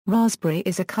Raspberry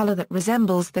is a color that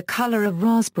resembles the color of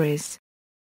raspberries.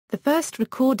 The first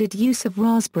recorded use of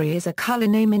raspberry as a color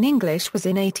name in English was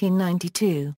in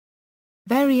 1892.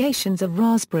 Variations of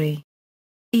raspberry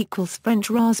equals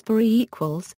French raspberry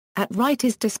equals, at right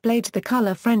is displayed the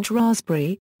color French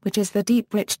raspberry, which is the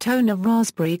deep rich tone of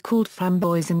raspberry called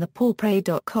framboise in the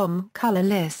pourpre.com color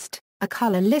list, a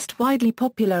color list widely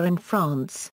popular in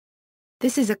France.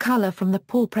 This is a color from the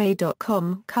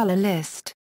pourpre.com color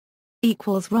list.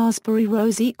 Equals raspberry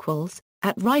rose equals,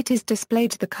 at right is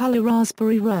displayed the color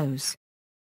raspberry rose.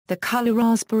 The color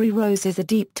raspberry rose is a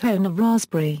deep tone of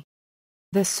raspberry.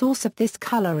 The source of this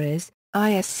color is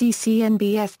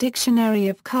ISCCNBS Dictionary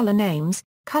of Color Names,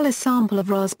 color sample of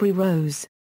raspberry rose.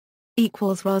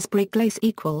 Equals raspberry glace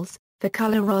equals, the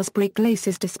color raspberry glace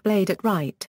is displayed at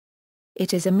right.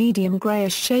 It is a medium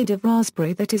grayish shade of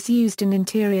raspberry that is used in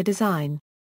interior design.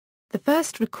 The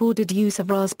first recorded use of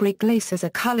raspberry glace as a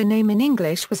color name in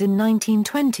English was in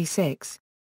 1926.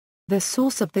 The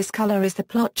source of this color is the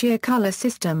Plotier color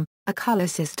system, a color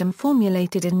system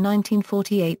formulated in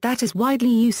 1948 that is widely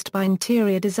used by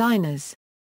interior designers.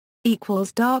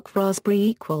 Equals dark raspberry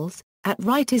equals, at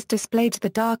right is displayed the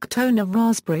dark tone of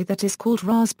raspberry that is called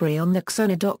raspberry on the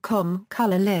Xona.com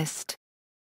color list.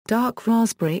 Dark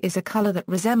raspberry is a color that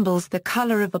resembles the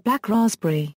color of a black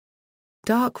raspberry.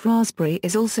 Dark raspberry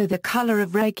is also the color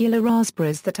of regular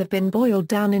raspberries that have been boiled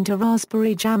down into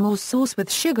raspberry jam or sauce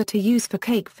with sugar to use for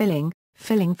cake filling,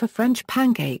 filling for French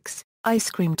pancakes, ice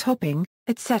cream topping,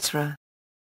 etc.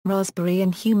 Raspberry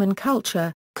in human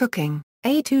culture, cooking.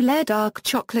 A two-layer dark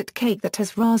chocolate cake that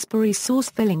has raspberry sauce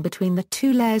filling between the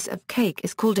two layers of cake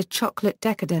is called a chocolate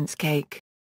decadence cake.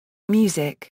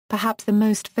 Music. Perhaps the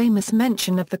most famous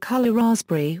mention of the color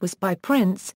raspberry was by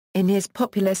Prince, in his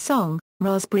popular song,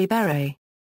 Raspberry Beret.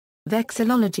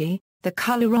 Vexillology. The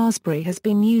color raspberry has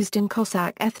been used in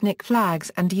Cossack ethnic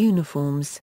flags and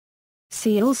uniforms.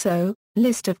 See also,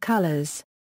 List of colors.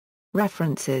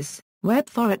 References.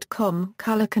 Webforet.com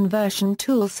color conversion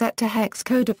tool set to hex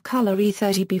code of color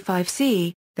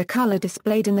E30B5C. The color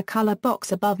displayed in the color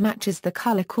box above matches the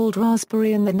color called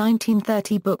raspberry in the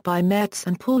 1930 book by Mertz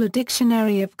and Paul, A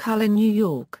Dictionary of Color, New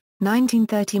York,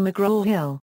 1930.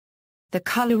 McGraw-Hill. The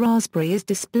color raspberry is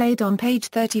displayed on page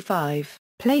 35,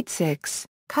 plate 6,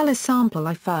 color sample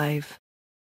I5.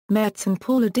 Mertz and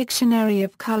Paul, A Dictionary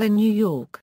of Color, New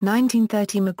York,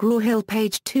 1930. McGraw-Hill,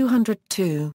 page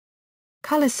 202.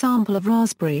 Color sample of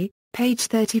raspberry, page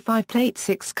 35, plate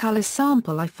 6, color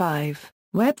sample I5.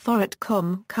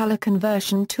 Webforet.com color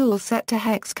conversion tool set to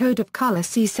hex code of color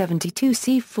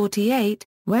C72C48.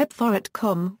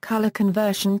 Webforet.com color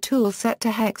conversion tool set to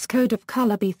hex code of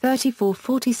color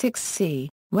B3446C.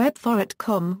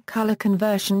 Webforet.com color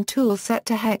conversion tool set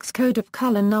to hex code of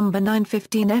color number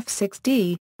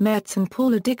 915F6D. Mertz and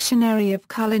Paul, A Dictionary of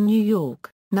Color, New York,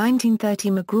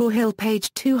 1930. McGraw-Hill,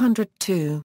 page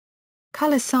 202.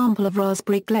 Color sample of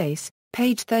raspberry glace,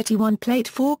 page 31, plate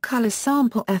 4, color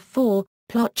sample F4.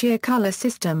 Plotier color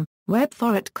system.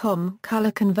 Webforet.com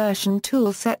color conversion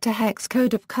tool set to hex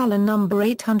code of color number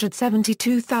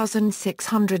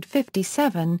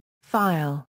 872657.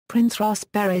 File. Prince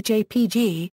Raspberry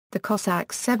JPG. The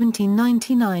Cossacks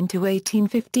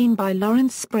 1799-1815 by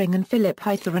Lawrence Spring and Philip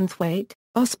Hythe-Thwaite.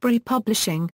 Osprey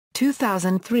Publishing.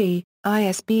 2003.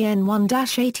 ISBN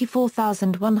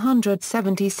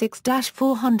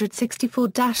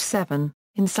 1-84176-464-7.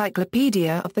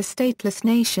 Encyclopedia of the Stateless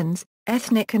Nations,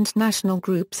 Ethnic and National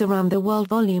Groups Around the World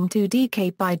Volume 2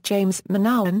 DK by James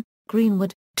Manawan,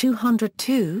 Greenwood,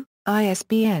 202,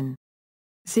 ISBN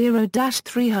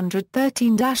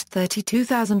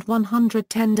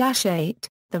 0-313-32110-8,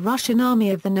 The Russian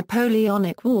Army of the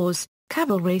Napoleonic Wars,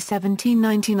 Cavalry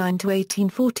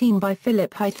 1799-1814 by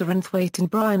Philip Hythe-Thwaite and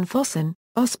Brian Fossen,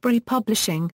 Osprey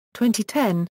Publishing,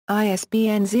 2010,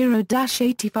 ISBN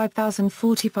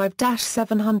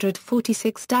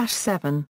 0-85045-746-7.